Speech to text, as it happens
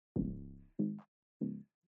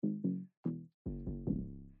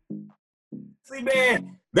See,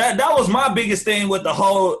 man, that was my biggest thing with the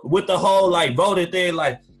whole like voting thing.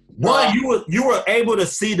 Like, one, you were able to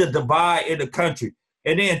see the divide in the country,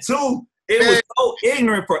 and then two, it was so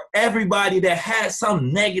ignorant for everybody that had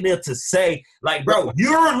something negative to say. Like, bro,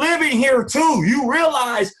 you're living here too. You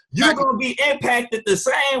realize you're gonna be impacted the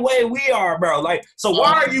same way we are, bro. Like, so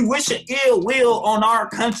why are you wishing ill will on our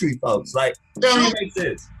country, folks? Like, don't make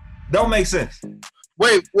sense. Don't make sense.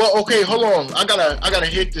 Wait, well, okay, hold on. I gotta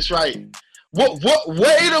hit this right. What?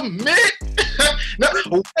 Wait a minute. No,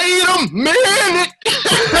 wait a minute.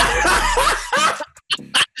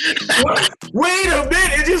 Wait a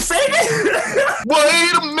minute. Did you say that?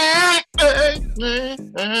 Wait a minute.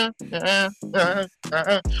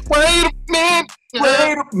 Wait a minute. Wait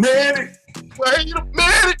a minute. Wait a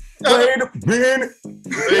minute. Wait a minute.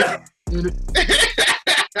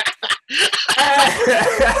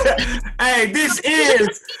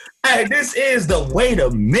 Hey, this is the Wait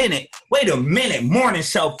a Minute morning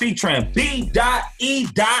show featuring B.E.N.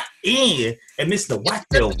 and Mr. Watch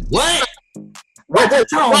Your What? Watch your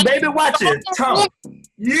tone, baby. Watch your tone.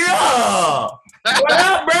 Yeah. What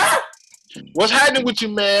up, bro? What's happening with you,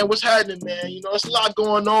 man? What's happening, man? You know, it's a lot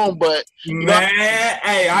going on, but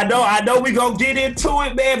hey, I know we gonna get into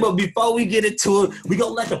it, man. But before we get into it, we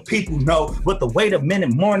gonna let the people know what the Wait a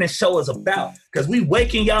Minute morning show is about. Cause we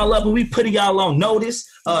waking y'all up and we putting y'all on notice.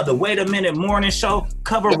 The Wait a Minute morning show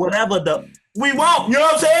cover whatever we want. You know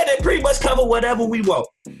what I'm saying? They pretty much cover whatever we want.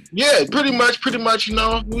 Yeah, pretty much. You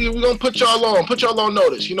know, we gonna put y'all on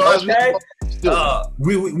notice. You know, okay.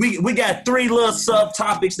 We got 3 little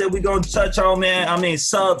subtopics that we gonna touch on, man. I mean,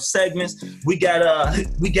 sub segments. We got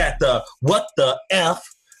the what the F.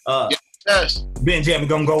 Yes. Benjamin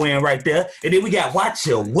gonna go in right there, and then we got Watch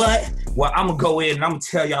Your What. Well, I'm gonna go in and I'm gonna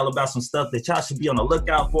tell y'all about some stuff that y'all should be on the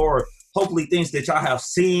lookout for. Hopefully things that y'all have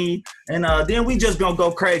seen. And then we just gonna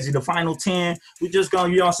go crazy. The final 10, we just gonna,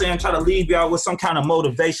 you know what I'm saying, try to leave y'all with some kind of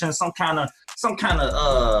motivation, some kind of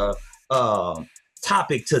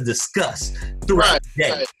topic to discuss throughout the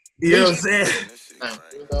day. You know what I'm saying?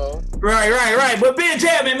 Right. But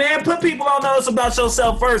Benjamin, man, put people on notice about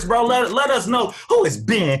yourself first, bro. Let us know who is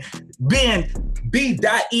Ben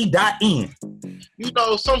B.E.N. You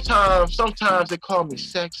know, sometimes they call me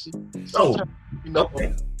sexy. Sometimes, you know,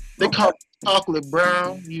 okay. They call me chocolate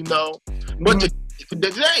brown, you know. But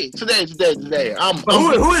today,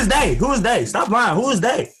 who is they? Who is they? Stop lying. Who is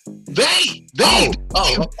they? They.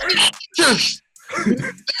 Oh.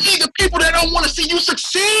 They the people that don't want to see you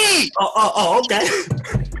succeed. Oh, okay.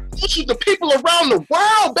 The people around the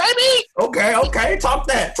world, baby. Okay. Talk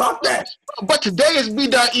that. But today is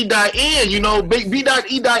B.E.N. You know,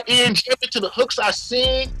 B.E.N. Jump into the hooks I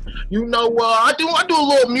sing. You know, I do a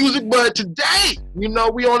little music, but today, you know,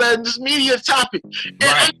 we on this media topic, and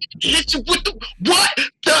right. I hit you with the what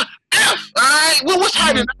the F. All right, what's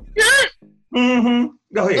happening here? Mm-hmm.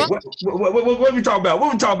 Go ahead. What we talking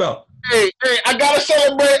about? Hey, I gotta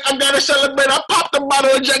celebrate. I popped a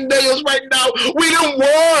bottle of Jack Daniels right now. We done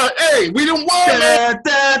won. Hey, we done won, man.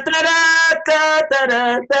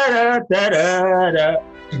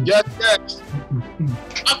 Yes.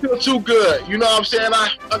 I feel too good. You know what I'm saying?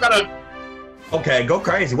 I gotta. Okay, go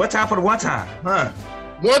crazy. What time for the one time? Huh?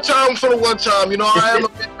 One time for the one time. You know, I am.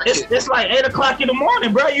 It's like 8 o'clock in the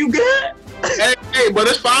morning, bro. You good? Hey, but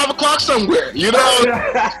it's 5 o'clock somewhere. You know.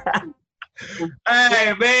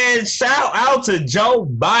 Hey, man, shout out to Joe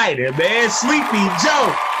Biden, man. Sleepy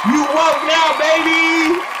Joe, you woke now,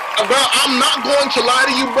 baby. Bro, I'm not going to lie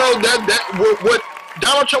to you, bro. What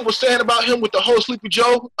Donald Trump was saying about him with the whole Sleepy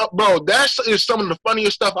Joe, bro, that is some of the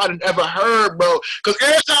funniest stuff I've ever heard, bro. Because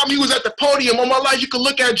every time he was at the podium, on my life, you could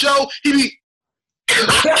look at Joe, he'd be... You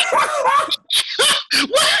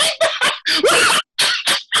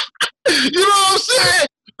know what I'm saying?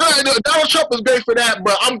 Donald Trump was great for that,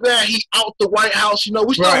 but I'm glad he out the White House. You know,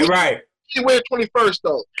 we still right. January 21st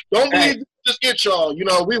though. Don't believe just it, y'all. You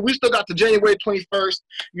know, we still got the January 21st.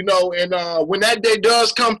 You know, and when that day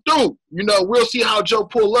does come through, you know, we'll see how Joe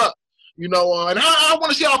pull up. You know, and I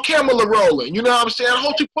want to see how Kamala rolling. You know what I'm saying? I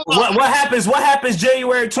hope you pull up. What happens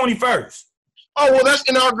January 21st? Oh well, that's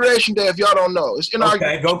Inauguration Day. If y'all don't know, it's inauguration.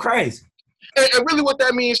 Okay, go crazy. And really, what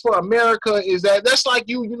that means for America is that's like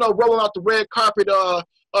you know, rolling out the red carpet.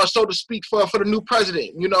 So to speak, for the new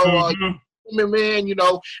president, you know, man, you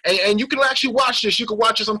know, and you can actually watch this. You can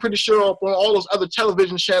watch this, I'm pretty sure, on all those other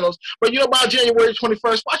television channels. But you know, by January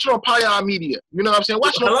 21st, watch it on Pioneer Media. You know what I'm saying?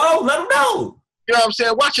 Watch it. Hello, let them know. You know what I'm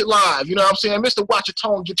saying? Watch it live. You know what I'm saying? Mr. Watch Your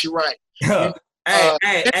Tone, get you right.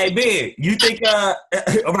 Hey, Ben, you think,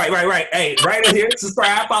 right. Hey, right in here,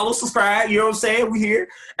 subscribe, follow, subscribe. You know what I'm saying? We here.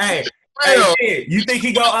 Hey, Ben, you think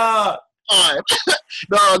he go,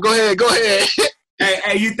 No, go ahead.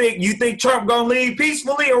 Hey, you think Trump gonna leave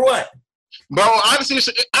peacefully or what? Bro, honestly,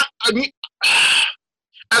 I mean,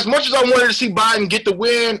 as much as I wanted to see Biden get the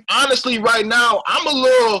win, honestly, right now, I'm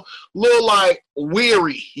a little like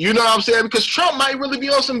weary. You know what I'm saying? Because Trump might really be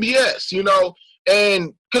on some BS, you know,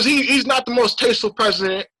 and because he's not the most tasteful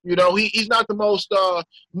president, you know, he's not the most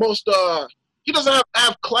he doesn't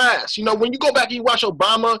have class. You know, when you go back and you watch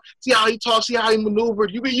Obama, see how he talks, see how he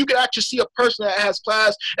maneuvered, you can actually see a person that has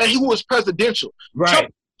class and he was presidential. Right.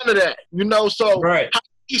 Trump, none of that, you know, so right. How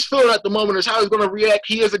he's feeling at the moment is how he's going to react.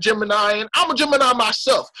 He is a Gemini, and I'm a Gemini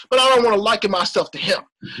myself, but I don't want to liken myself to him.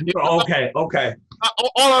 You know? Okay.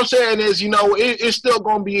 All I'm saying is, you know, it's still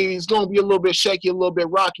going to be a little bit shaky, a little bit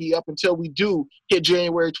rocky up until we do hit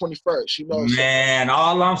January 21st. You know, man,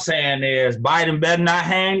 all I'm saying is Biden better not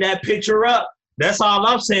hang that picture up. That's all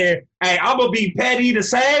I'm saying. Hey, I'm gonna be petty the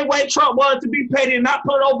same way Trump wanted to be petty and not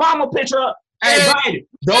put Obama picture up. Hey, Biden,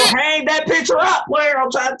 don't hang that picture up, player. I'm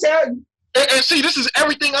trying to tell you. And see, this is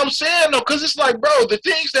everything I'm saying, though, because it's like, bro, the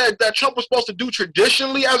things that Trump was supposed to do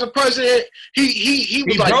traditionally as a president, he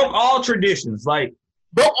was like, broke all traditions, like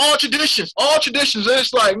broke all traditions. And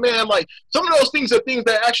it's like, man, like some of those things are things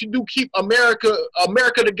that actually do keep America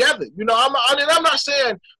together. You know, I'm not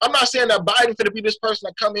saying that Biden's going to be this person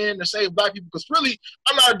that come in and save black people, because really,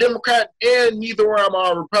 I'm not a Democrat and neither am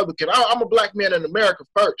I a Republican. I'm a black man in America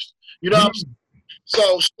first. You know what I'm saying?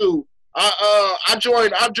 So, Stu, I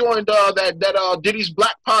joined that Diddy's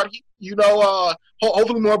Black Party. You know,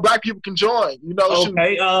 hopefully more black people can join. You know.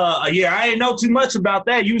 Okay. Yeah, I didn't know too much about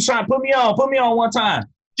that. You was trying to put me on one time.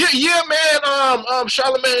 Yeah, man.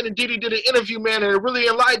 Charlamagne and Diddy did an interview, man, and it really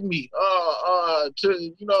enlightened me.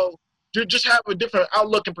 To just have a different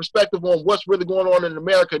outlook and perspective on what's really going on in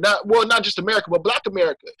America. Not just America, but Black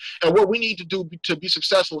America, and what we need to do to be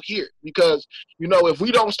successful here. Because, you know, if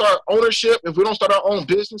we don't start ownership, if we don't start our own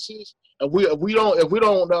businesses, if we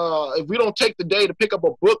don't take the day to pick up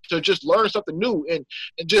a book to just learn something new and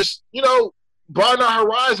just, you know, broaden our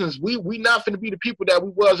horizons, we not finna be the people that we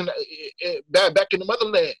was back in the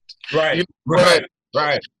motherland. Right. You know?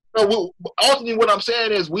 Right. So ultimately, what I'm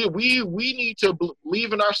saying is we need to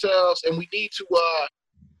believe in ourselves, and we need to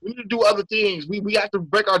do other things. We have to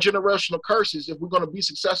break our generational curses if we're going to be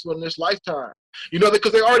successful in this lifetime. You know,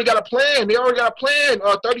 because they already got a plan. They already got a plan,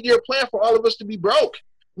 a 30-year plan for all of us to be broke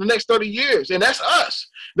in the next 30 years, and that's us.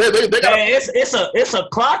 They got it's a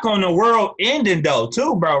clock on the world ending though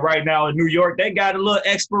too, bro. Right now in New York, they got a little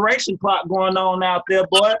expiration clock going on out there,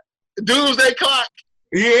 boy. Doomsday clock.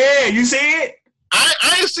 Yeah, you see it?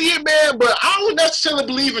 I didn't see it, man, but I don't necessarily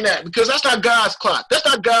believe in that, because that's not God's clock. That's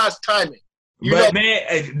not God's timing. But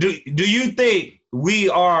man, do you think we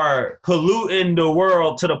are polluting the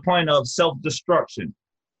world to the point of self-destruction?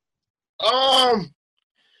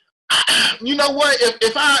 You know what?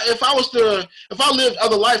 If I lived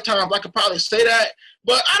other lifetimes, I could probably say that.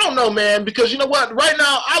 But I don't know, man, because you know what? Right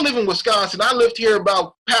now, I live in Wisconsin. I lived here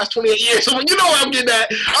about past 28 years. So you know what I'm getting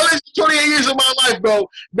at. I lived 28 years of my life, bro.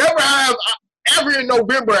 Never have. Ever in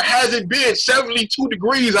November has it been 72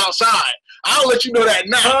 degrees outside. I'll let you know that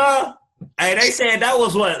now. Hey, they said that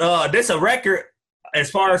was what this a record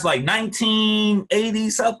as far as like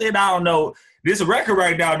 1980 something. I don't know. This is a record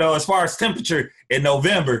right now though as far as temperature in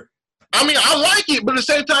November. I mean, I like it, but at the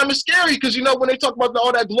same time it's scary, because you know when they talk about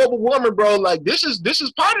all that global warming, bro, like this is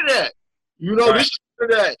part of that. You know, right. This is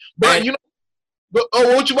part of that. But right. You know,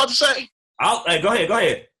 what you about to say? Go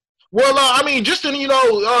ahead. Well, I mean, just in, you know,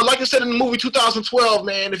 like I said in the movie 2012,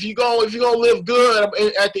 man, if you're gonna live good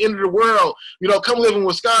at the end of the world, you know, come live in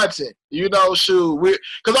Wisconsin. You know, shoot,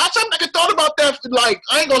 because I sometimes thought about that. Like,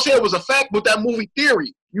 I ain't gonna say it was a fact, but that movie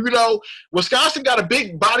theory. You know, Wisconsin got a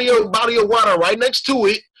big body of water right next to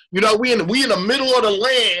it. You know, we in the middle of the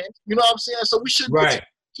land. You know what I'm saying? So we shouldn't right.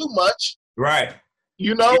 too much. Right.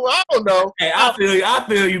 You know, I don't know. Hey, I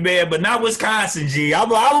feel you, man, but not Wisconsin, G. I'm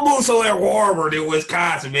gonna move somewhere warmer than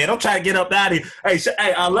Wisconsin, man. I'm trying to get up out of here. Hey,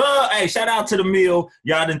 shout out to the mill.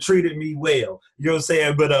 Y'all done treated me well. You know what I'm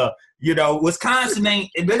saying? But you know, Wisconsin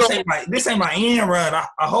this ain't my end run. I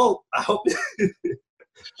hope I hope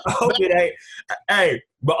it ain't. Hey,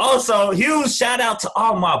 but also huge shout out to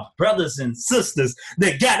all my brothers and sisters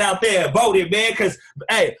that got out there and voted, man. Cause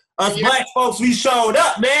hey, us black folks, we showed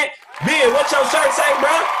up, man. Ben, what your shirt say,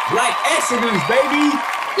 bro? Like excellence, baby.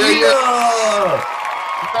 Yeah. You know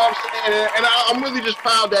what I'm saying? And I'm really just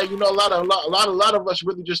proud that, you know, a lot of us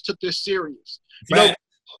really just took this serious. You know,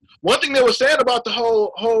 one thing they were saying about the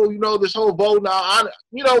whole, you know, this whole vote now,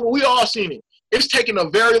 you know, we all seen it. it's taken a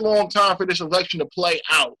very long time for this election to play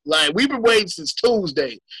out. Like, we've been waiting since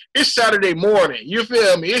Tuesday. It's Saturday morning. You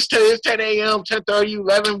feel me? It's 10 a.m., 10:30,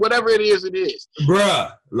 11, whatever it is, it is.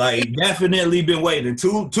 Bruh, like, definitely been waiting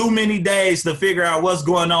too many days to figure out what's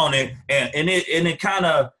going on. And it kind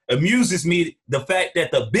of amuses me, the fact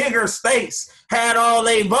that the bigger states had all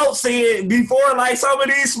their votes in before, like, some of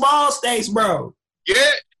these small states, bro.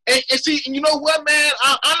 Yeah. And see, you know what, man?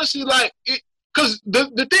 I honestly, like, because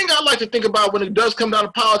the thing I like to think about when it does come down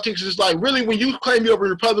to politics is, like, really when you claim you're a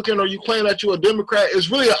Republican or you claim that you're a Democrat, it's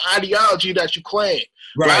really an ideology that you claim,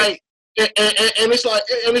 right? And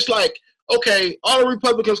it's like, okay, all the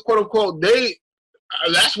Republicans, quote unquote,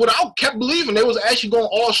 that's what I kept believing. They was actually going to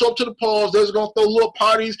all show up to the polls. They was going to throw little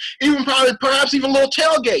parties, even perhaps even little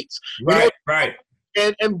tailgates, right.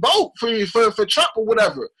 And vote for Trump or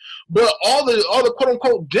whatever. But all the quote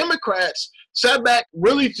unquote Democrats sat back,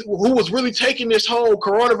 who was really taking this whole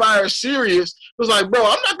coronavirus serious, was like, bro,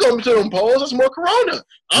 I'm not going to them polls. That's more corona.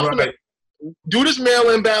 I'm going to do this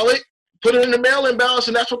mail-in ballot, put it in the mail-in ballots,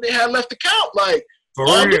 and that's what they had left to count. Like, for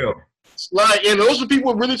real. Like, and those are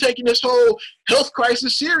people really taking this whole health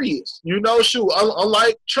crisis serious. You know, shoot,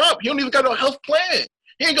 unlike Trump, he don't even got no health plan.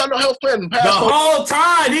 He ain't got no health plan. The whole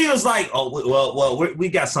time he was like, "Oh, well, we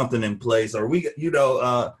got something in place," or we,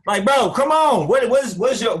 like, bro, come on, what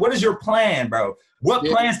is your plan, bro? What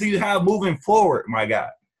plans do you have moving forward, my guy?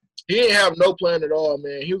 He didn't have no plan at all,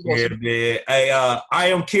 man. He was going man. Hey, I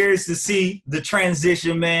am curious to see the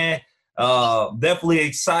transition, man. Definitely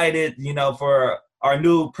excited, for our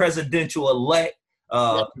new presidential elect.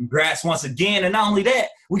 Congrats once again, and not only that,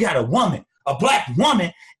 we got a black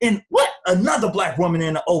woman, and another black woman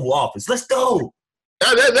in the Oval Office. Let's go.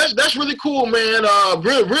 That's really cool, man.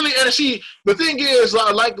 Really, and see, the thing is,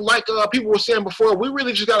 like people were saying before, we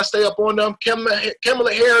really just gotta stay up on them.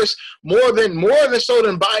 Kamala Harris, more than so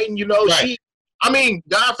than Biden. Right.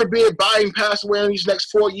 God forbid Biden pass away in these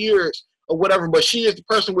next 4 years or whatever, but she is the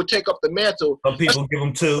person who would take up the mantle. Some people give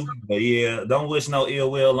them 2, but yeah, don't wish no ill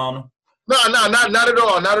will on them. No, not at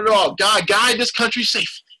all, not at all. God, guide this country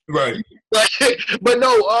safe. Right. But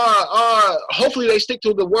no, hopefully they stick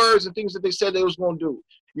to the words and things that they said they was going to do.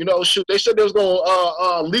 Shoot, they said they was going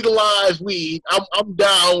to legalize weed. I'm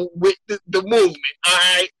down with the movement, all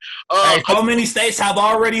right? So many states have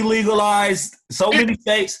already legalized, so many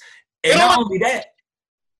states, and not only that.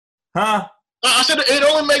 Huh? I said it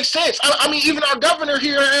only makes sense. Even our governor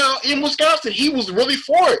here in Wisconsin, he was really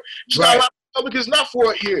for it. Right. A lot of Republicans not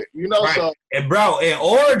for it here, Right. So. And bro, in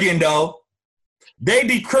Oregon though, they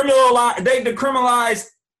decriminalized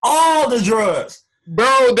all the drugs.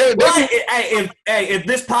 Bro, if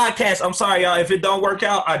this podcast, I'm sorry, y'all, if it don't work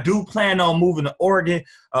out, I do plan on moving to Oregon.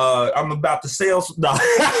 I'm about to sell some. No.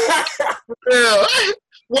 Yeah.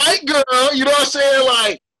 White girl, you know what I'm saying?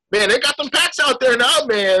 Like, man, they got them packs out there now,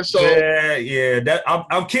 man. So yeah. That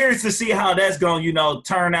I'm curious to see how that's going,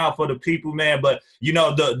 turn out for the people, man. But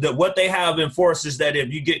the what they have enforced is that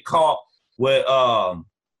if you get caught with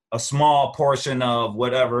a small portion of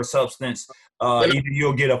whatever substance, either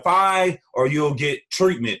you'll get a fine or you'll get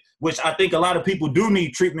treatment, which I think a lot of people do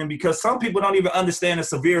need treatment because some people don't even understand the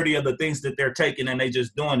severity of the things that they're taking and they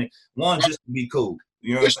just doing it. Just to be cool.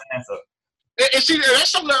 You know what I'm saying? So, and see,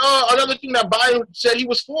 that's something. Another thing that Biden said he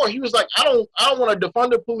was for. He was like, I don't want to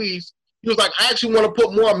defund the police. He was like, I actually want to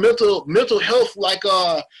put more mental health, like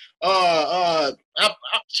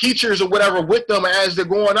teachers or whatever, with them as they're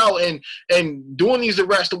going out and doing these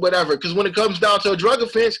arrests or whatever. Because when it comes down to a drug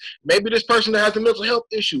offense, maybe this person has a mental health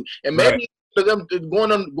issue, and maybe for them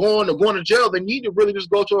going to jail, they need to really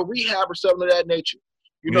just go to a rehab or something of that nature.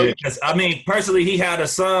 Because personally, he had a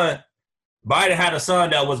son. Biden had a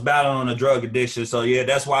son that was battling a drug addiction, so yeah,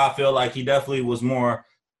 that's why I feel like he definitely was more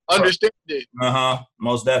understand it.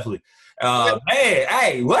 Most definitely.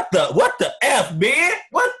 Hey, what the F, man?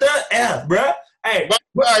 What the F, bro? Hey,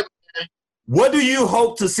 what do you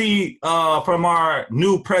hope to see from our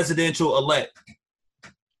new presidential elect?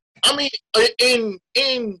 In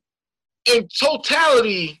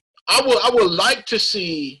totality, I would like to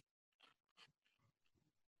see.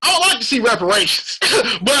 I would like to see reparations,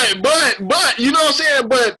 but you know what I'm saying.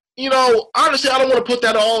 But honestly, I don't want to put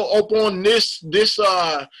that all up on this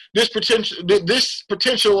potential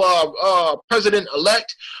president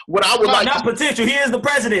elect. What I would not potential. He is the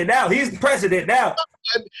president now. He's the president now.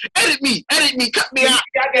 Edit me, cut me out.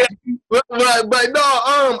 But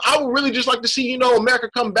no, I would really just like to see America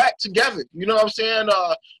come back together. You know what I'm saying?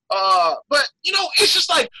 But it's just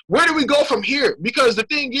like, where do we go from here? Because the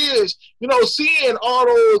thing is, seeing all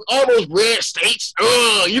those red states,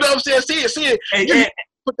 you know what I'm saying? Seeing.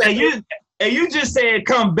 and you just said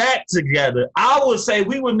come back together. I would say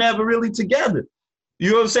we were never really together. You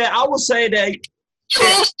know what I'm saying? I would say that. You know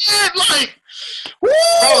what I'm saying? Like, woo!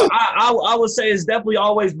 I would say it's definitely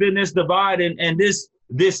always been this divide and this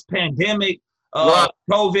pandemic,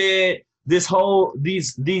 COVID,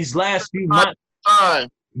 these last few months.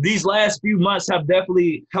 These last few months have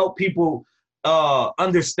definitely helped people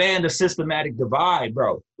understand the systematic divide,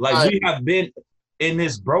 bro. Like we have been in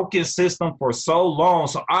this broken system for so long.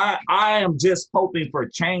 So I am just hoping for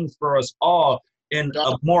change for us all in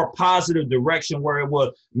a more positive direction where it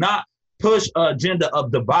will not push an agenda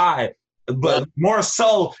of divide, but more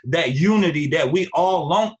so that unity that we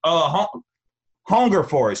all hunger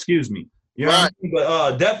for. Excuse me. You know what I mean?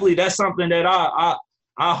 But definitely that's something that I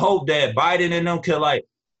hope that Biden and them could like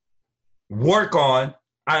work on.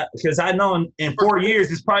 Because I know in 4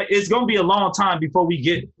 years it's going to be a long time before we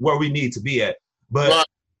get where we need to be at. But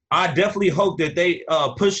I definitely hope that they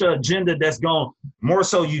push an agenda that's going to more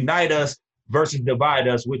so unite us versus divide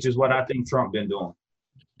us, which is what I think Trump been doing.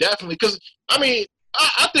 Definitely, because I mean,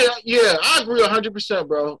 I think I agree 100%,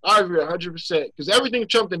 bro. I agree 100% because everything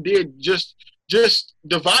Trump did just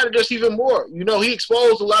divided us even more. You know, he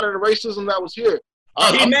exposed a lot of the racism that was here.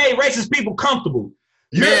 He made racist people comfortable.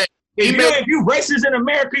 Man, if you racist in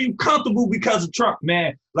America, you comfortable because of Trump,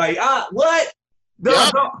 man. Like, what?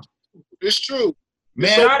 It's true.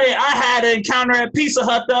 Man, I had an encounter at Pizza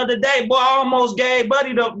Hut the other day. Boy, I almost gave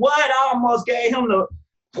Buddy the what? I almost gave him the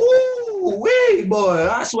woo-wee, boy.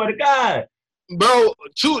 I swear to God. Bro,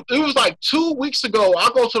 it was like 2 weeks ago, I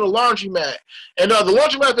go to the laundromat. And the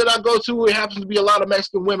laundromat that I go to, it happens to be a lot of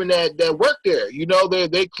Mexican women that work there. You know,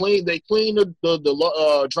 they clean the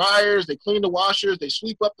dryers, they clean the washers, they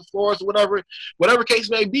sweep up the floors, whatever case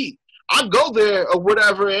may be. I go there or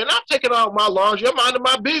whatever, and I'm taking out my laundry. I'm minding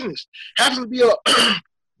my business. Happens to be a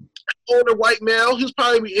older white male. He was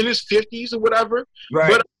probably in his 50s or whatever.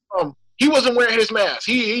 Right. But he wasn't wearing his mask.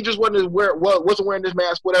 He just wasn't wearing his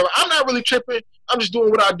mask, whatever. I'm not really tripping. I'm just doing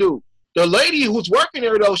what I do. The lady who's working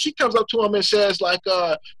there, though, she comes up to him and says, like,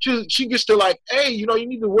 she gets to, like, hey, you know, you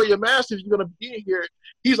need to wear your mask if you're going to be in here.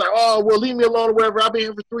 He's like, oh, well, leave me alone or whatever. I've been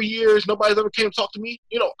here for 3 years. Nobody's ever came to talk to me.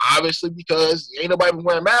 You know, obviously because ain't nobody been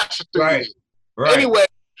wearing masks for 3 years. Right. Anyway,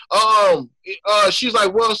 she's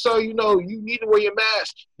like, well, so, you know, you need to wear your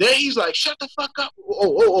mask. Then he's like, shut the fuck up.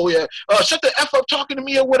 Oh, yeah. Shut the F up talking to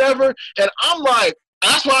me or whatever. And I'm like,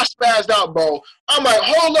 that's why I spazzed out, bro. I'm like,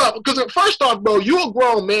 hold up. Because first off, bro, you a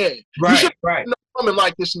grown man. Right, you should right. be coming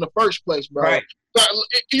like this in the first place, bro. Right. Like,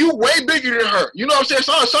 you way bigger than her. You know what I'm saying?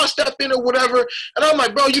 So I stepped in or whatever. And I'm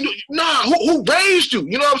like, bro, who raised you?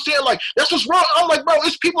 You know what I'm saying? Like, that's what's wrong. I'm like, bro,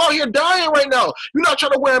 it's people out here dying right now. You're not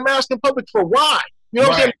trying to wear a mask in public for why? You know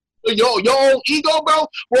what I'm saying? Your own ego, bro.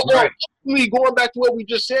 Well, going back to what we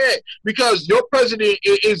just said, because your president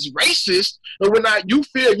is racist, and when you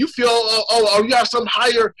feel you have some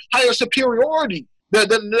higher superiority than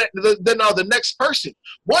the next person.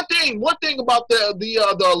 One thing about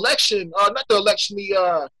the election, not the election,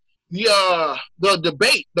 the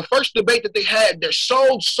debate, the first debate that they had, that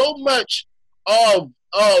showed so much of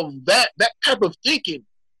that type of thinking.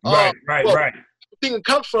 Right. Thing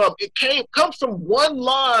comes from comes from one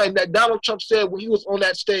line that Donald Trump said when he was on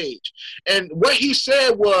that stage, and what he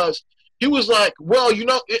said was, he was like, well, you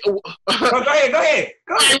know, go ahead.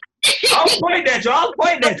 I was pointing at you.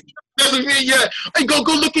 Doesn't mean, yeah. Hey, go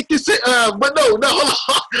look at this. But no, hold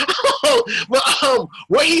on. But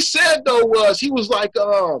what he said though was, he was like,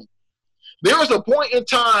 there was a point in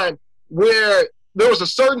time where there was a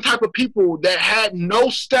certain type of people that had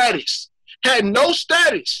no status,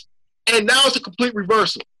 and now it's a complete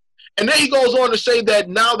reversal. And then he goes on to say that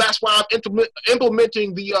now that's why I'm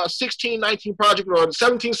implementing the 1619 project, or the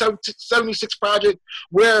 1776 project,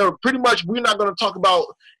 where pretty much we're not going to talk about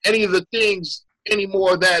any of the things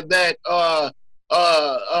anymore that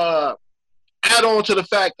add on to the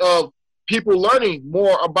fact of people learning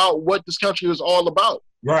more about what this country is all about.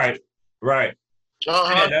 Right. Hey,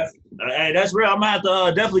 that's real. I'm gonna have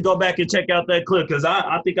to definitely go back and check out that clip, because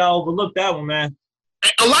I think I overlooked that one, man.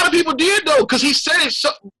 A lot of people did, though, because he said it. So,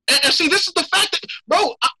 and see, this is the fact that,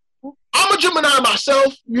 bro, I'm a Gemini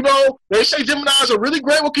myself. You know, they say Geminis are really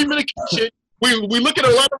great with communication. We look at a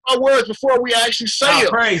lot of our words before we actually say it.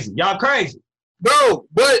 Y'all crazy. Bro,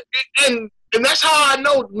 but, and that's how I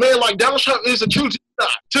know, man, like, Donald Trump is a true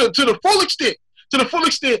Gemini to the full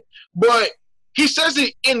extent. But he says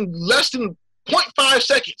it in less than 0.5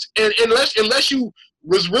 seconds. And unless you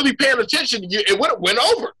was really paying attention, it would have went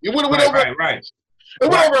over. It would have went over. Right. It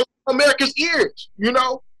went over America's ears, you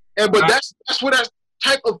know? But that's where that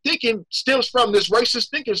type of thinking stems from. This racist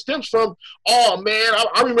thinking stems from, oh, man,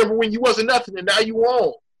 I remember when you wasn't nothing and now you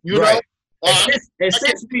on, you know?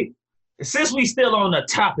 Since we still on the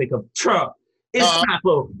topic of Trump, it's time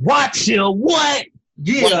for Watch Your What?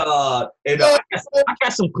 Yeah. And I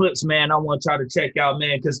got some clips, man, I want y'all to check out,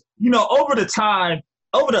 man, because, over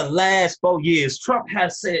the last 4 years, Trump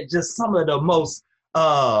has said just some of the most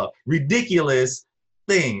ridiculous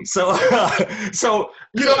things. So,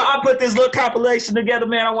 I put this little compilation together,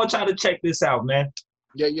 man. I want y'all to check this out, man.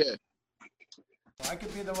 Yeah. I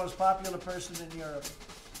could be the most popular person in Europe.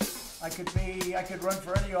 I could run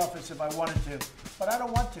for any office if I wanted to, but I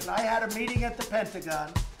don't want to. I had a meeting at the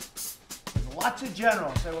Pentagon with lots of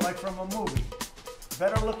generals. They were like from a movie.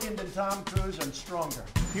 Better looking than Tom Cruise and stronger.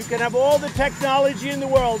 You can have all the technology in the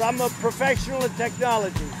world. I'm a professional in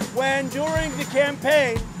technology. When during the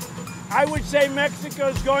campaign, I would say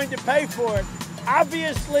Mexico's going to pay for it.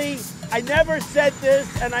 Obviously, I never said this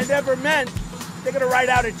and I never meant they're going to write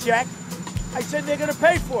out a check. I said they're going to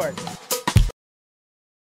pay for it.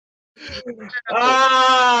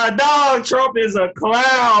 Dog, Trump is a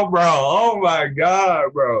clown, bro. Oh my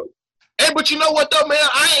God, bro. Hey, but you know what though, man?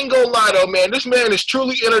 I ain't gonna lie though, man. This man is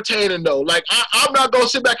truly entertaining though. Like, I'm not gonna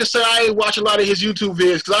sit back and say I ain't watch a lot of his YouTube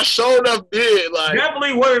videos because I showed up did. Like,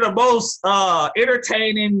 definitely one of the most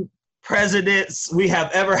entertaining presidents we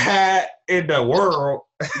have ever had in the world.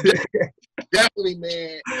 Definitely,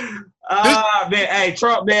 man. Man, hey,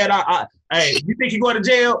 Trump, man. Hey, you think you going to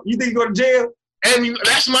jail? And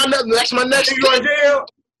that's my next. You going to jail?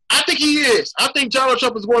 I think he is. I think Donald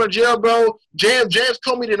Trump is going to jail, bro. James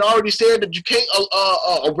Comey had already said that you can't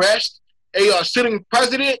arrest a sitting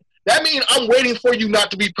president. That means I'm waiting for you not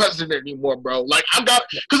to be president anymore, bro. Like,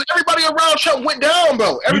 because everybody around Trump went down,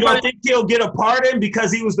 bro. You don't think he'll get a pardon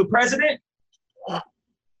because he was the president?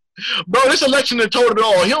 Bro, this election has told it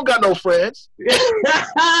all. He don't got no friends.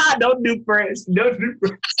 Don't do friends.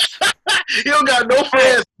 He don't got no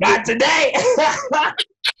friends. Not today.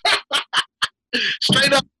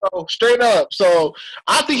 Straight up, bro. Straight up. So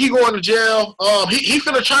I think he going to jail. He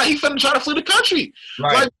finna try to flee the country.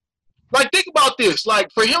 Right. Like think about this.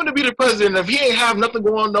 Like, for him to be the president, if he ain't have nothing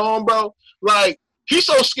going on, bro, like, he's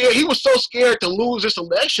so scared. He was so scared to lose this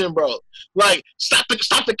election, bro. Like, stop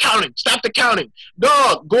the counting. Stop the counting.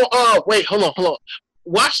 Dog, go. Wait, hold on.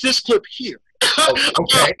 Watch this clip here.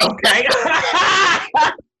 Okay.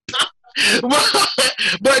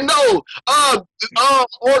 But no.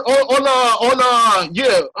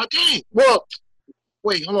 Yeah. Dang. Well,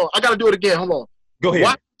 wait. Hold on. I gotta do it again. Hold on. Go ahead.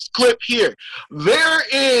 Watch this clip here. There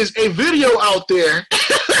is a video out there.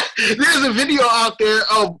 There's a video out there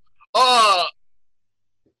of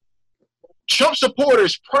Trump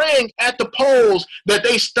supporters praying at the polls that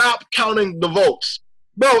they stop counting the votes.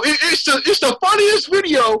 Bro, it's the funniest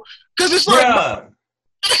video because it's like,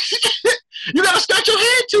 you gotta scratch your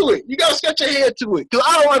head to it. Because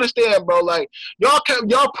I don't understand, bro. Like,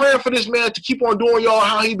 y'all praying for this man to keep on doing y'all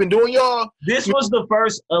how he been doing y'all. This was the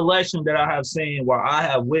first election that I have seen where I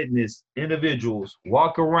have witnessed individuals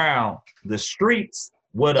walk around the streets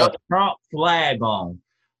with a Trump flag on,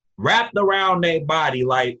 wrapped around their body.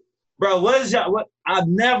 Like, bro, what? I've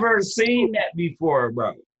never seen that before,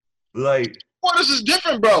 bro. Like, well, this is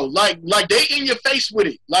different, bro. Like they in your face with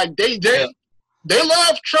it. Like they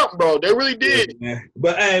love Trump, bro. They really did. Yeah,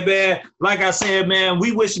 but hey, man, like I said, man,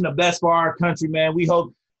 we wishing the best for our country, man. We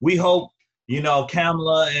hope,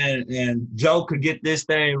 Kamala and Joe could get this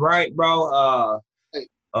thing right, bro.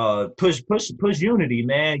 Push unity,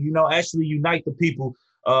 man. Actually unite the people.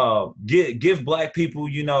 Give Black people,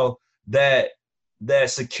 that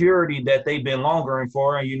security that they've been longing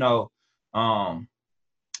for, and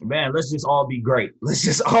man, let's just all be great. Let's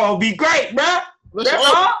just all be great, bro.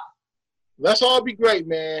 Let's all be great,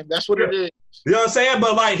 man. That's what it is. You know what I'm saying?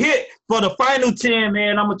 But like, for the final 10,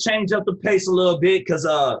 man, I'm gonna change up the pace a little bit because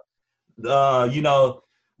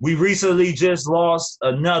we recently just lost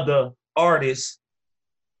another artist.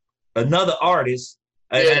 And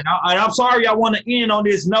I'm sorry I want to end on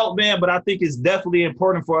this note, man, but I think it's definitely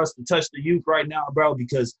important for us to touch the youth right now, bro,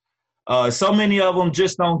 because so many of them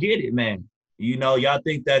just don't get it, man. Y'all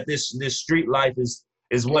think that this street life is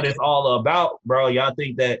what it's all about, bro. Y'all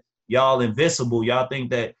think that y'all invincible. Y'all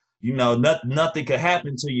think that, nothing could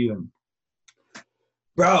happen to you.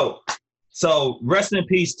 Bro, so rest in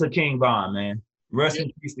peace to King Von, man. Rest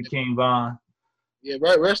in peace to King Von. Yeah,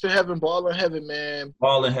 right. Rest in heaven, ball in heaven, man.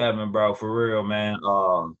 Ball in heaven, bro, for real, man.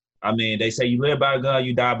 I mean, they say you live by a gun,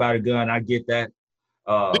 you die by the gun. I get that.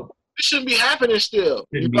 This shouldn't be happening still.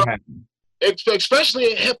 Shouldn't be happening.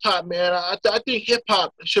 Especially in hip-hop, man. I think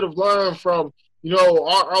hip-hop should have learned from,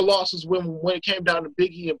 our losses when it came down to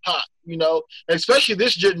Biggie and Pac, especially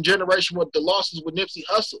this generation with the losses with Nipsey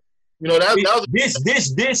Hussle. That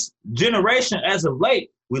was this generation as of late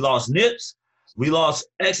We lost Nips. We lost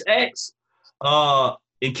XX.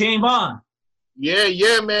 And King Von.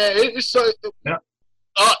 Yeah, man. It's so. Yeah.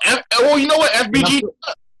 Well, you know what? FBG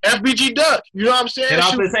Duck. You know what I'm saying? And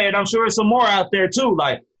I'm just saying, I'm sure there's some more out there too.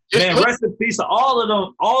 Like, man, rest in peace to all of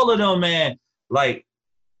them. All of them, man. Like,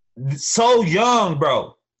 so young,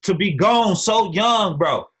 bro. To be gone so young,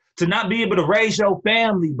 bro. To not be able to raise your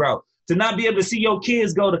family, bro. To not be able to see your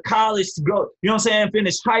kids go to college, to go, you know what I'm saying,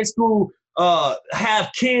 finish high school,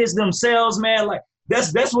 have kids themselves, man. Like,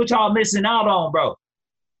 that's what y'all missing out on, bro.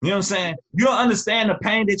 You know what I'm saying? You don't understand the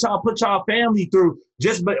pain that y'all put y'all family through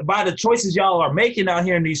just by the choices y'all are making out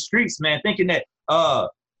here in these streets, man, thinking that, you know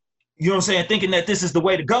what I'm saying, thinking that this is the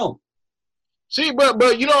way to go. See,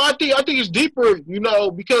 but you know, I think it's deeper, you know,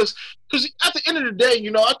 because at the end of the day, you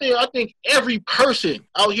know, I think every person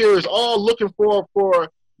out here is all looking for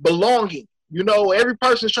belonging. You know, every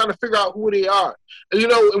person is trying to figure out who they are. And, you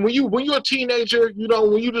know, and when you're a teenager, you know,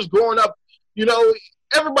 when you're just growing up, you know,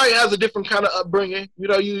 everybody has a different kind of upbringing. You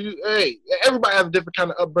know, everybody has a different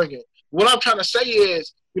kind of upbringing. What I'm trying to say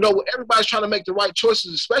is, you know, everybody's trying to make the right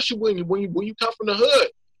choices, especially when you come from the hood.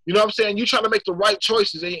 You know what I'm saying? You're trying to make the right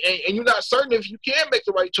choices, and you're not certain if you can make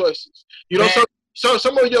the right choices. You know, so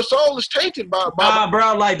some of your soul is tainted by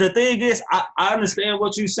bro. Like, the thing is, I understand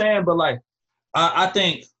what you're saying, but like, I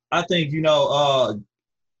think you know,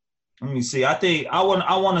 let me see. I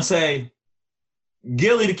want to say,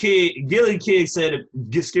 Gillie the King said it.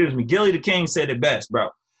 Excuse me, Gillie the King said it best, bro.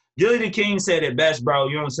 Gillie the King said it best, bro.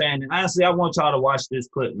 You know what I'm saying? And honestly, I want y'all to watch this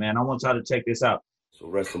clip, man. I want y'all to check this out. So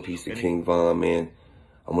rest in peace to King Von, man.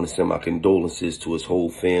 I want to send my condolences to his whole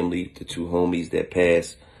family, the two homies that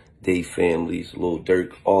passed, they families, Lil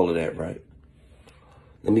Durk, all of that, right?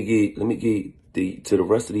 Let me get to the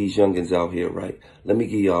rest of these youngins out here, right? Let me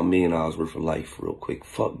give y'all $1 million worth of life real quick.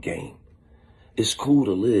 Fuck game. It's cool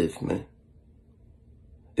to live, man.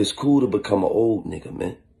 It's cool to become an old nigga,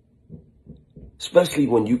 man. Especially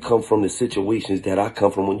when you come from the situations that I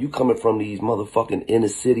come from. When you coming from these motherfucking inner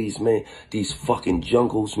cities, man. These fucking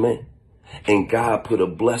jungles, man. And God put a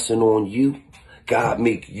blessing on you. God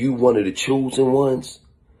make you one of the chosen ones.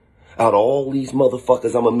 Out of all these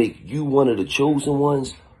motherfuckers, I'm going to make you one of the chosen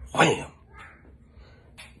ones. Wham.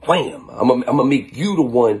 Wham. I'm going to make you the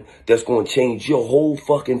one that's going to change your whole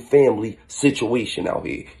fucking family situation out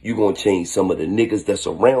here. You're going to change some of the niggas that's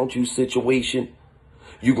around you situation.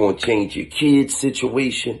 You're going to change your kids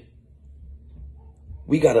situation.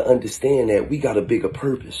 We got to understand that we got a bigger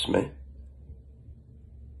purpose, man.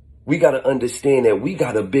 We got to understand that we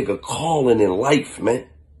got a bigger calling in life, man.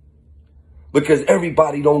 Because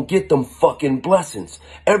everybody don't get them fucking blessings.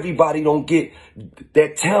 Everybody don't get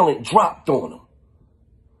that talent dropped on them.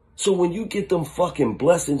 So when you get them fucking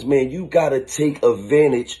blessings, man, you got to take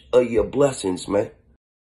advantage of your blessings, man.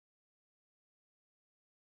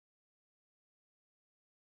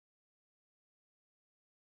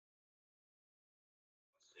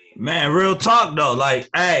 Man, real talk though. Like,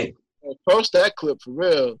 hey. Post that clip for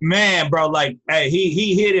real. Man, bro, like, hey,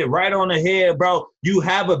 he hit it right on the head, bro. You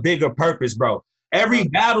have a bigger purpose, bro. Every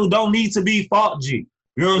battle don't need to be fought, G.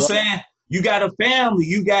 You know what I'm saying? You got a family.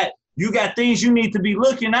 You got things you need to be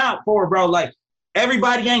looking out for, bro. Like,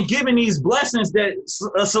 everybody ain't giving these blessings that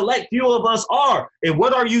a select few of us are. And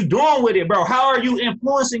what are you doing with it, bro? How are you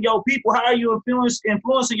influencing your people? How are you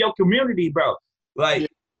influencing your community, bro? Like,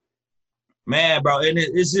 man, bro, and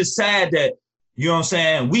it's just sad that, you know what I'm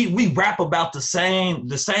saying, we rap about the same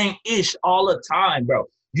ish all the time, bro.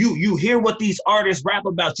 You hear what these artists rap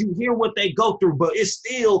about, you hear what they go through, but it's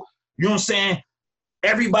still, you know what I'm saying,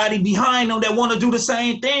 everybody behind them that want to do the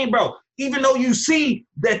same thing, bro. Even though you see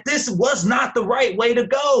that this was not the right way to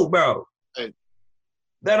go, bro. Hey.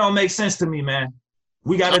 That don't make sense to me, man.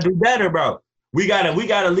 We gotta do better, bro. We gotta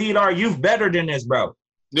lead our youth better than this, bro.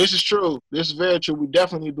 This is true. This is very true. We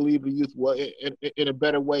definitely need to lead the youth in a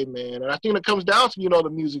better way, man. And I think it comes down to, you know, the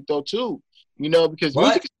music though too. You know, because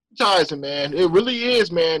music is hypnotizing, man. It really is,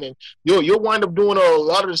 man. And you'll wind up doing a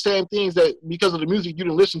lot of the same things that because of the music you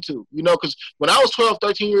didn't listen to. You know, because when I was 12,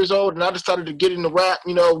 13 years old and I decided to get into rap,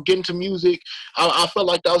 you know, get into music, I felt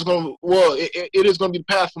like that was going to, well, it is going to be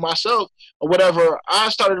the path for myself or whatever. I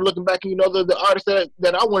started looking back and, you know, the artists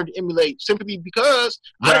that I wanted to emulate simply because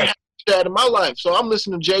I didn't have that in my life. So I'm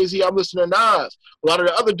listening to Jay-Z, I'm listening to Nas. A lot of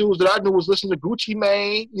the other dudes that I knew was listening to Gucci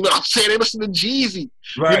Mane. You know what I'm saying? They listen to Jeezy.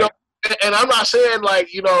 Right. You know, and I'm not saying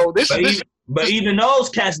like, you know, but even those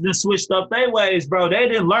cats done switched up their ways, bro. They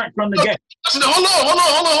didn't learn from the game.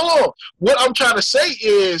 Hold on. What I'm trying to say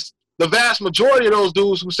is the vast majority of those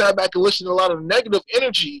dudes who sat back and listened to a lot of negative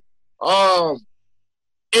energy,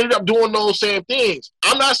 ended up doing those same things.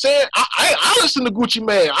 I'm not saying I listen to Gucci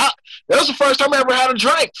Mane. That was the first time I ever had a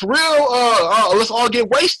drink. For real, let's all get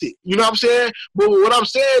wasted. You know what I'm saying? But what I'm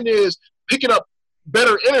saying is picking up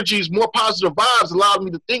better energies, more positive vibes allowed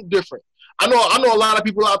me to think different. I know a lot of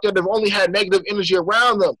people out there that have only had negative energy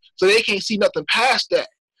around them, so they can't see nothing past that.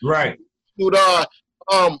 Right. Dude,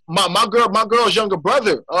 my girl's younger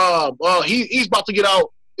brother, he's about to get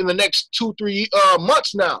out in the next 2-3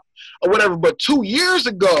 months now, or whatever. But 2 years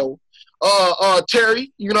ago,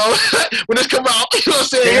 Terry, you know, when this come out, you know what I'm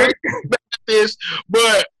saying? This,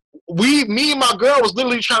 but me and my girl was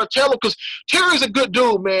literally trying to tell him, because Terry's a good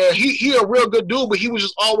dude, man. He a real good dude, but he was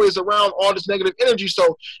just always around all this negative energy.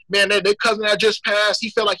 So, man, their cousin that just passed, he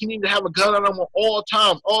felt like he needed to have a gun on him all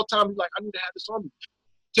time. All the time, he's like, I need to have this on me.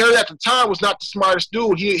 Terry at the time was not the smartest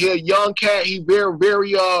dude. He a young cat. He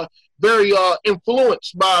very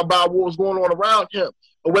influenced by what was going on around him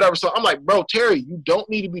or whatever. So I'm like, bro, Terry, you don't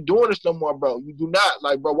need to be doing this no more, bro. You do not.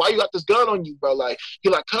 Like, bro, why you got this gun on you, bro? Like, he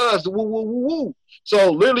like, cuz, woo, woo, woo, woo.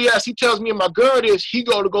 So literally as he tells me and my girl this, he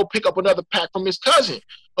go pick up another pack from his cousin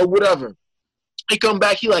or whatever. He come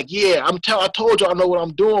back, he like, yeah, I told you I know what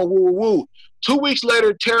I'm doing, woo, woo, woo. 2 weeks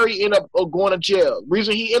later, Terry ended up going to jail.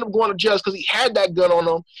 Reason he ended up going to jail is because he had that gun on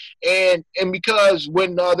him, and because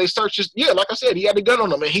when they searched his, like I said, he had the gun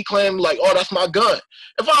on him, and he claimed like, oh, that's my gun.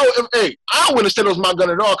 I wouldn't have said it was my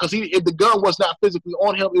gun at all, because if the gun was not physically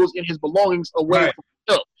on him, it was in his belongings away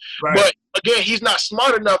from him. Right. But again, he's not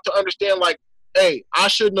smart enough to understand like, hey, I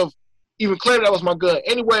shouldn't have even claimed that was my gun.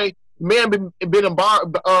 Anyway, man been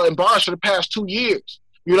embarrassed for the past 2 years.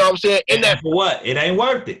 You know what I'm saying? And that for what? It ain't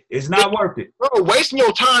worth it. It's not worth it. Bro, wasting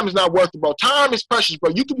your time is not worth it, bro. Time is precious,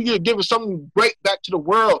 bro. You could be giving something great back to the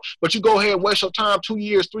world, but you go ahead and waste your time 2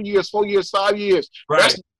 years, 3 years, 4 years, 5 years.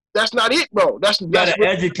 Right. That's not it, bro. You gotta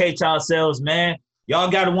educate yourselves, man.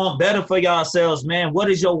 Y'all gotta want better for yourselves, man. What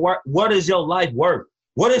is your work? What is your life worth?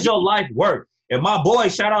 What is your life worth? And my boy,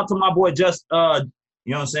 shout out to my boy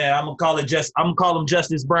you know what I'm saying? I'm gonna call him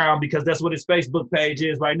Justice Brown, because that's what his Facebook page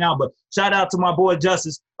is right now. But shout out to my boy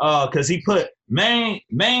Justice, because he put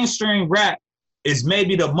mainstream rap is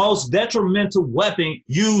maybe the most detrimental weapon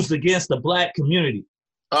used against the black community.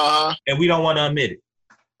 And we don't want to admit it.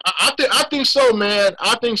 I think so, man.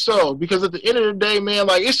 I think so, because at the end of the day, man,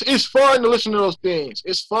 like it's fun to listen to those things.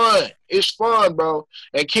 It's fun, bro.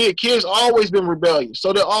 And kids always been rebellious,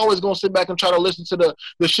 so they're always gonna sit back and try to listen to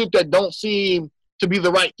the shit that don't seem to be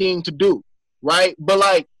the right thing to do, right? But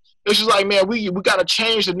like, it's just like, man, we gotta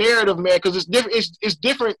change the narrative, man, because it's different. It's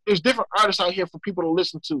different. There's different artists out here for people to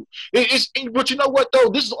listen to. But you know what though?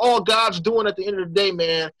 This is all God's doing at the end of the day,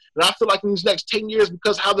 man. And I feel like in these next 10 years,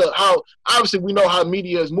 because how obviously we know how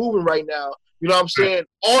media is moving right now. You know what I'm saying?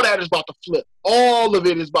 All that is about to flip. All of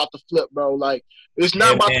it is about to flip, bro. Like, it's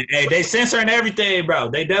not about. Hey, they censoring everything,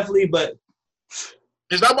 bro. They definitely, but.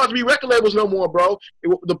 It's not about to be record labels no more, bro.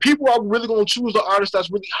 The people are really going to choose the artist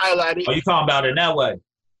that's really highlighted. Oh, you talking about it in that way?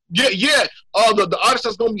 Yeah. The artists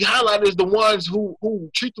that's going to be highlighted is the ones who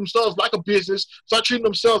treat themselves like a business, start treating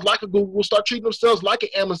themselves like a Google, start treating themselves like an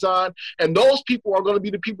Amazon, and those people are going to be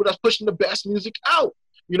the people that's pushing the best music out.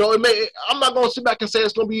 You know, I'm not going to sit back and say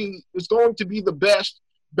it's going to be the best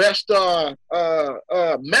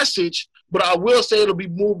message, but I will say it'll be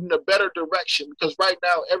moving in a better direction, because right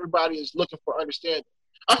now everybody is looking for understanding.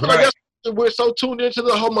 I feel like we're so tuned into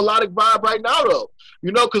the whole melodic vibe right now, though.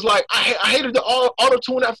 You know, because like I hated the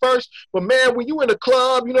auto-tune at first, but man, when you in the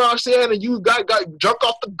club, you know what I'm saying, and you got drunk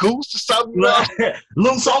off the goose or something, you know?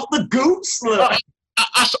 Loose off the goose.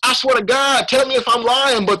 I swear to God, tell me if I'm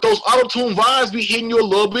lying, but those auto-tune vibes be hitting you a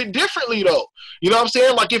little bit differently, though. You know what I'm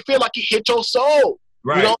saying? Like, it feel like it hit your soul.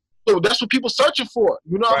 Right. You know? So that's what people searching for.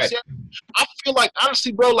 You know what I'm saying? I feel like,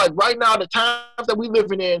 honestly, bro, like right now, the times that we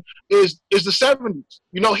living in is the 70s.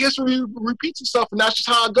 You know, history repeats itself, and that's just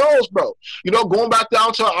how it goes, bro. You know, going back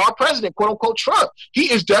down to our president, quote unquote, Trump,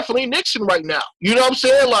 he is definitely Nixon right now. You know what I'm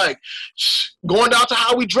saying? Like, going down to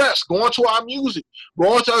how we dress, going to our music,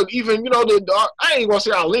 going to even, you know, I ain't gonna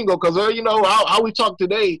say our lingo, because you know how we talk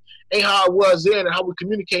today ain't how it was then, and how we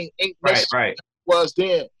communicate ain't necessarily how it was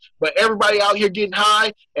then. But everybody out here getting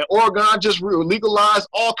high, and Oregon just legalized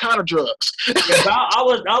all kind of drugs. Yes,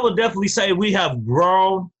 I would definitely say we have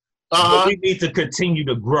grown, but we need to continue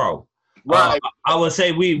to grow. Right. I would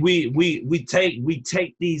say we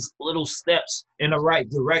take these little steps in the right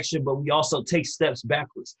direction, but we also take steps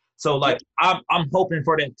backwards. So like I'm hoping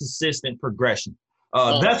for that consistent progression.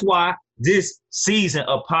 That's why this season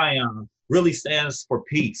of Pion really stands for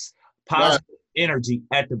peace, positive energy,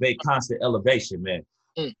 activate constant elevation, man.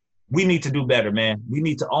 We need to do better, man. We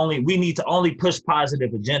need to only push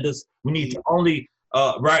positive agendas. We need to only you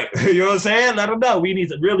know what I'm saying? Let them know. We need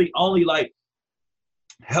to really only like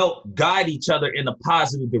help guide each other in a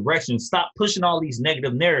positive direction. Stop pushing all these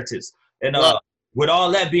negative narratives. And with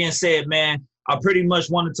all that being said, man, I pretty much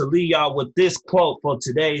wanted to leave y'all with this quote for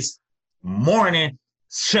today's morning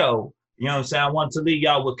show. You know what I'm saying? I want to leave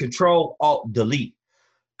y'all with Control, Alt, Delete.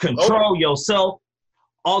 Control yourself,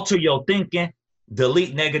 alter your thinking,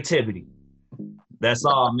 delete negativity. That's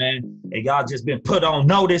all, man. And y'all just been put on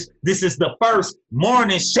notice. This is the first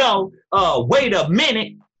morning show. Wait a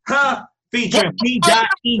minute, huh? Featuring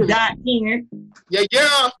P.E.N.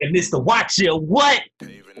 Yeah. And Mr. Watch Your What?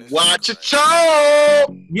 Watch your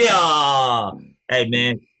show. Yeah. Hey,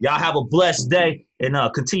 man, y'all have a blessed day and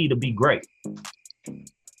continue to be great.